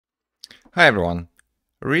Hi everyone.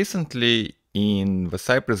 Recently in the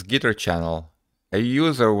Cypress Gitter channel, a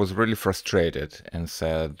user was really frustrated and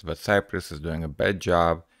said that Cypress is doing a bad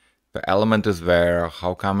job. The element is there,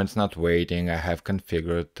 how come it's not waiting? I have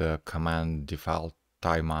configured the command default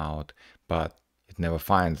timeout, but it never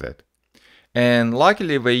finds it. And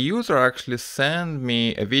luckily the user actually sent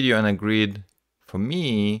me a video and agreed for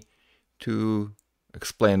me to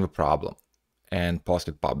explain the problem and post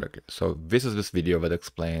it publicly. So this is this video that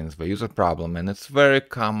explains the user problem, and it's a very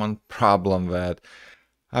common problem that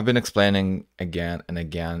I've been explaining again and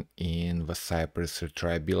again in the Cypress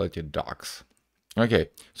retriability docs.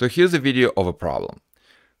 Okay, so here's a video of a problem.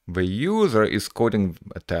 The user is coding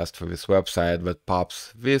a test for this website that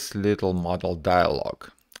pops this little model dialog.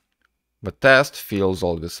 The test fills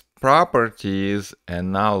all these properties,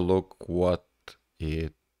 and now look what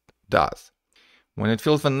it does. When it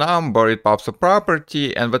fills the number, it pops a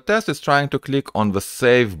property, and the test is trying to click on the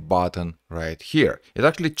Save button right here. It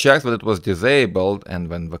actually checks that it was disabled, and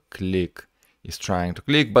when the click is trying to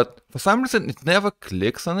click, but for some reason it never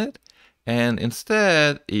clicks on it, and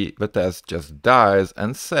instead the test just dies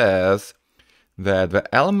and says that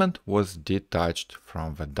the element was detached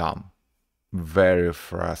from the DOM. Very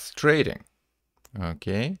frustrating.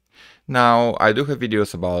 Okay, now I do have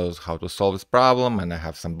videos about how to solve this problem, and I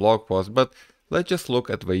have some blog posts, but let's just look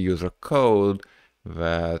at the user code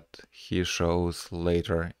that he shows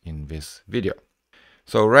later in this video.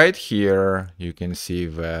 So right here, you can see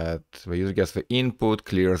that the user gets the input,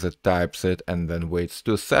 clears it, types it, and then waits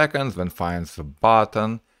 2 seconds, then finds the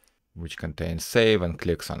button, which contains save, and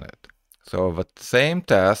clicks on it. So the same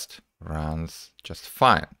test runs just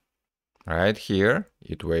fine. Right here,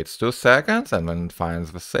 it waits 2 seconds, and then it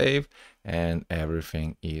finds the save, and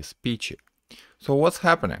everything is peachy. So what's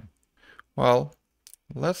happening? Well,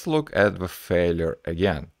 let's look at the failure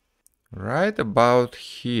again. Right about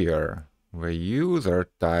here, the user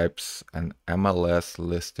types an MLS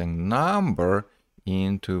listing number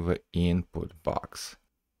into the input box.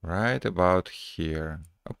 Right about here.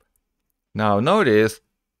 Now notice,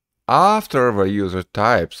 after the user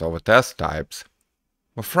types or the test types,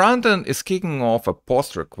 the frontend is kicking off a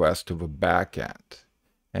post request to the backend,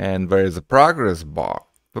 and there is a progress bar.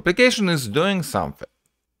 The application is doing something.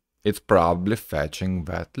 It's probably fetching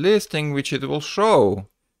that listing, which it will show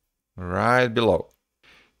right below.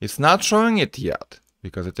 It's not showing it yet,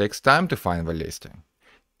 because it takes time to find the listing.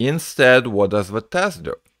 Instead, what does the test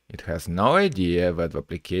do? It has no idea that the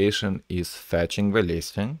application is fetching the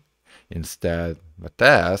listing. Instead, the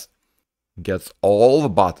test gets all the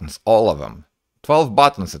buttons, all of them. 12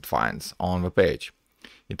 buttons it finds on the page.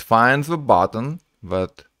 It finds the button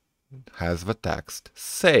that has the text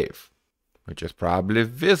save, which is probably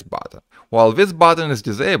this button. While this button is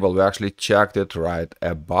disabled, we actually checked it right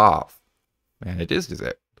above, and it is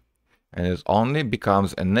disabled. And it only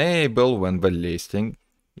becomes enabled when the listing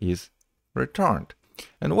is returned.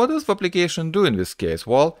 And what does the application do in this case?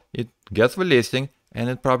 Well, it gets the listing, and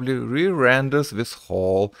it probably re-renders this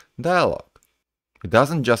whole dialog. It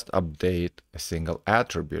doesn't just update a single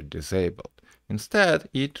attribute disabled. Instead,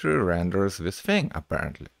 it re-renders this thing,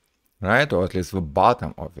 apparently, right? Or at least the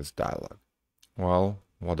bottom of this dialog. Well,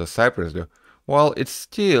 what does Cypress do? Well, it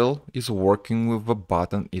still is working with the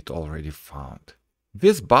button it already found.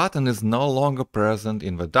 This button is no longer present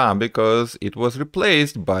in the DOM because it was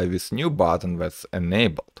replaced by this new button that's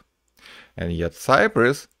enabled. And yet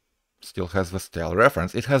Cypress still has the stale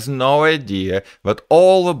reference. It has no idea that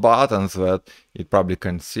all the buttons that it probably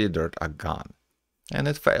considered are gone. And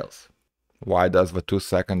it fails. Why does the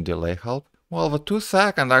 2-second delay help? Well, the 2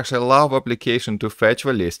 seconds actually allow the application to fetch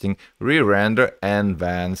the listing, re-render, and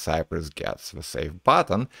then Cypress gets the save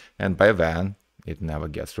button, and by then it never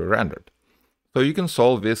gets re-rendered. So you can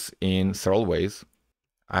solve this in several ways.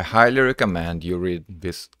 I highly recommend you read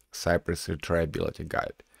this Cypress retriability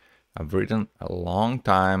guide. I've written a long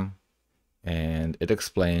time, and it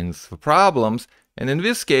explains the problems, and in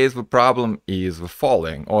this case the problem is the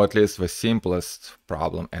following, or at least the simplest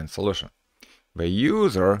problem and solution. The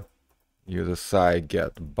user uses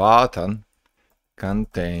cy.get button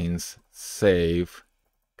contains save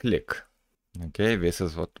click. Okay, this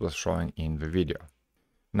is what was showing in the video.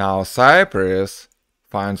 Now Cypress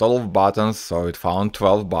finds all of buttons, so it found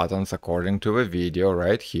 12 buttons according to the video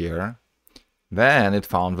right here. Then it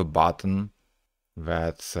found the button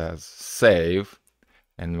that says save,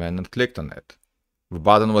 and when it clicked on it, the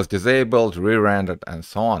button was disabled, re-rendered, and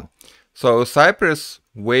so on. So Cypress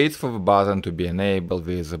waits for the button to be enabled,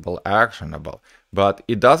 visible, actionable, but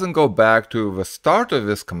it doesn't go back to the start of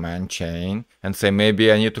this command chain and say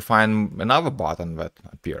maybe I need to find another button that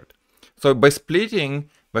appeared. So by splitting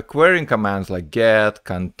By querying commands like get,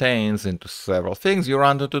 contains into several things, you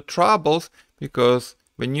run into troubles because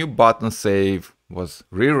the new button save was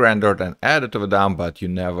re-rendered and added to the DOM, but you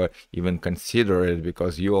never even considered it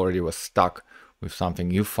because you already was stuck with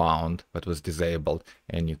something you found but was disabled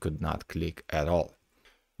and you could not click at all.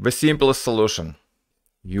 The simplest solution: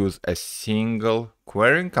 use a single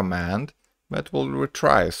querying command that will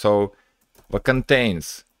retry. So the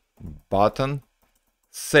contains button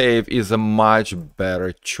save is a much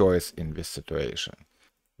better choice in this situation.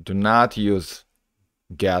 Do not use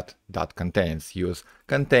get.contains. Use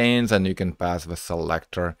contains, and you can pass the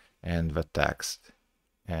selector and the text,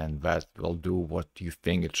 and that will do what you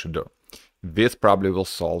think it should do. This probably will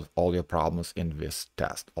solve all your problems in this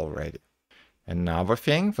test already. Another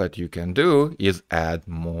thing that you can do is add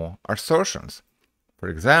more assertions. For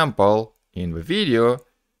example, in the video,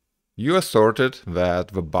 you asserted that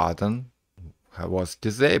the button was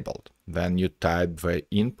disabled. Then you typed the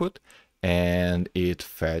input and it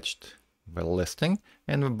fetched the listing,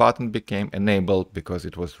 and the button became enabled because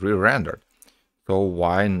it was re-rendered. So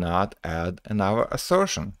why not add another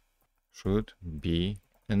assertion? Should be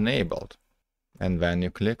enabled. And then you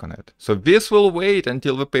click on it. So this will wait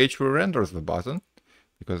until the page re-renders the button,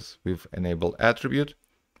 because we've enabled attribute,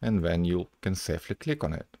 and then you can safely click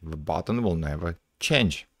on it. The button will never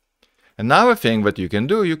change. Another thing that you can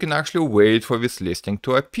do, you can actually wait for this listing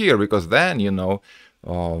to appear, because then you know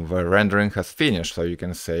the rendering has finished. So you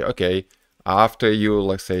can say, okay, after you,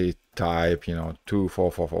 let's say, type,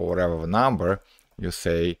 2444, whatever the number, you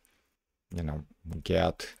say,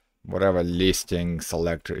 get whatever listing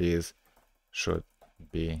selector is should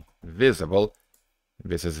be visible.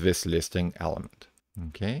 This is this listing element.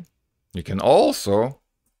 Okay. You can also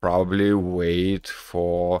probably wait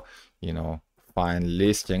for, find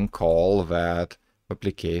listing call that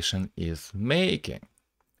application is making,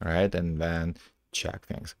 right? And then check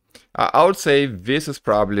things. I would say this is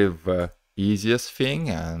probably the easiest thing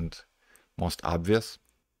and most obvious.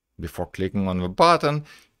 Before clicking on the button,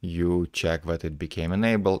 you check that it became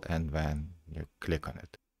enabled and then you click on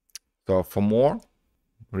it. So for more,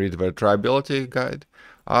 read the tryability guide.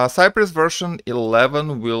 Cypress version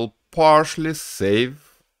 11 will partially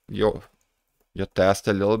save your test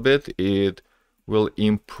a little bit. It will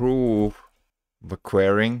improve the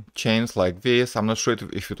querying chains like this. I'm not sure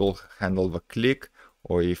if it will handle the click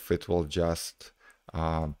or if it will just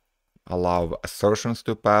allow assertions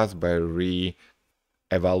to pass by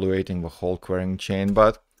re-evaluating the whole querying chain.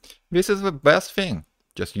 But this is the best thing.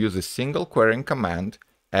 Just use a single querying command,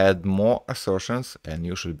 add more assertions, and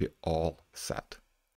you should be all set.